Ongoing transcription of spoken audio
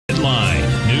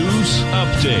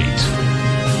Update.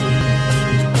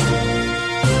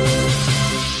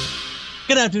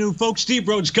 Good afternoon, folks. Steve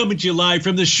Rhodes coming to you live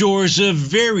from the shores of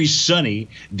very sunny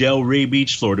Delray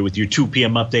Beach, Florida, with your 2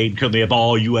 p.m. update. Currently have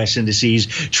all U.S. indices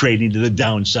trading to the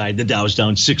downside. The Dow's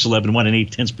down 611, 1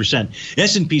 0.8%.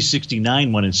 S&P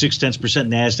 69, 1 0.6%.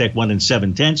 NASDAQ 1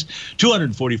 0.7%.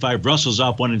 245. Russell's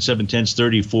off 1 0.7%.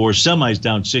 34. Semis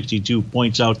down 62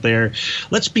 points out there.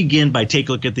 Let's begin by taking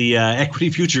a look at the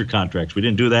equity future contracts. We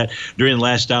didn't do that during the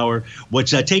last hour.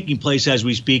 What's taking place as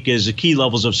we speak is the key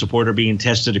levels of support are being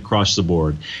tested across the board.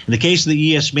 In the case of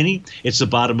the ES Mini, it's the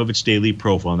bottom of its daily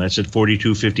profile, and that's at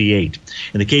 42.58.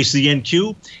 In the case of the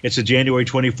NQ, it's a January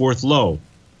 24th low,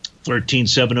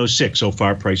 13.706. So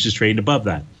far, price is trading above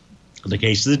that. In the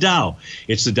case of the Dow,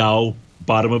 it's the Dow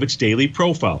bottom of its daily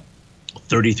profile,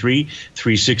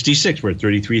 33.366. We're at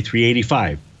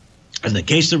 33.385. In the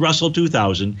case of the Russell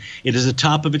 2000, it is the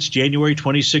top of its January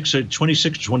 26 or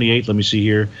 28. Let me see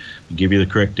here. I'll give you the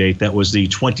correct date. That was the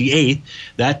 28th.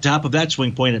 That top of that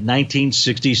swing point at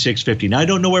 1966.50. Now, I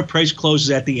don't know where price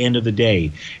closes at the end of the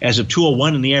day. As of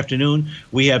 2:01 in the afternoon,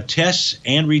 we have tests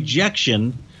and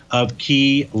rejection of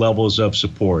key levels of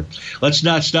support. Let's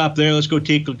not stop there. Let's go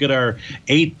take a look at our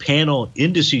 8-panel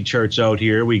indice charts out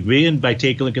here. We begin by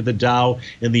taking a look at the Dow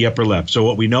in the upper left. So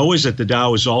what we know is that the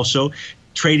Dow is also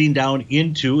trading down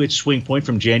into its swing point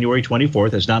from January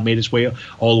 24th. Has not made its way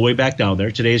all the way back down there.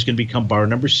 Today is going to become bar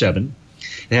number 7.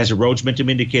 It has a Rhodes momentum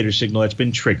indicator signal that's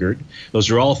been triggered.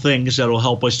 Those are all things that will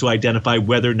help us to identify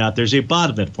whether or not there's a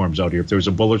bottom that forms out here. If there was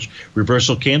a bullish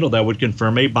reversal candle, that would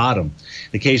confirm a bottom. In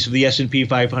the case of the S&P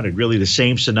 500, really the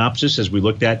same synopsis as we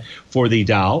looked at for the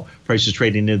Dow. Price is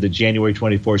trading into the January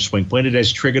 24th swing point. It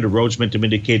has triggered a Rhodes momentum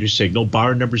indicator signal,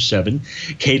 bar number 7.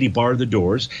 Katie barred the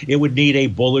doors. It would need a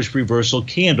bullish reversal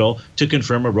candle to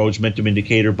confirm a Rhodes momentum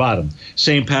indicator bottom.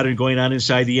 Same pattern going on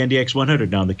inside the NDX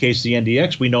 100. Now, in the case of the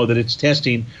NDX, we know that it's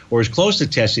testing or is close to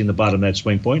testing the bottom of that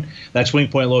swing point. That swing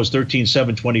point low is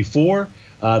 13.724.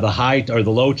 The high or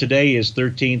the low today is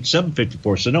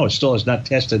 13.754. So no, it still has not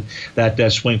tested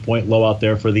that swing point low out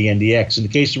there for the NDX. In the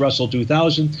case of Russell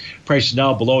 2000, price is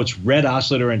now below its red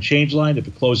oscillator and change line. If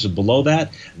it closes below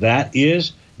that, that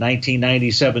is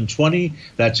 1997.20.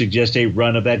 That suggests a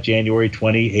run of that January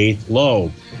 28th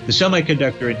low. The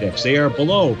semiconductor index, they are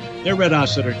below their red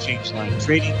oscillator and change line,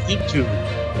 trading into,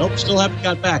 nope, still haven't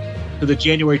got back to the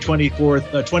January 28th low,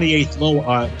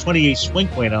 28th swing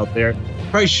point out there.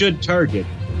 Price should target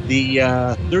the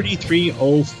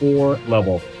 33.04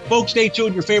 level. Folks, stay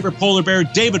tuned. Your favorite polar bear,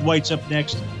 David White's up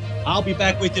next. I'll be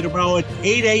back with you tomorrow at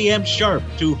 8 a.m. sharp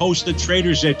to host the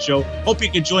Trader's Edge show. Hope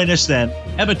you can join us then.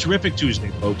 Have a terrific Tuesday,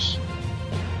 folks.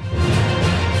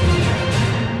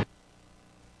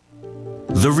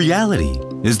 The reality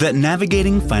is that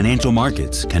navigating financial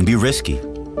markets can be risky.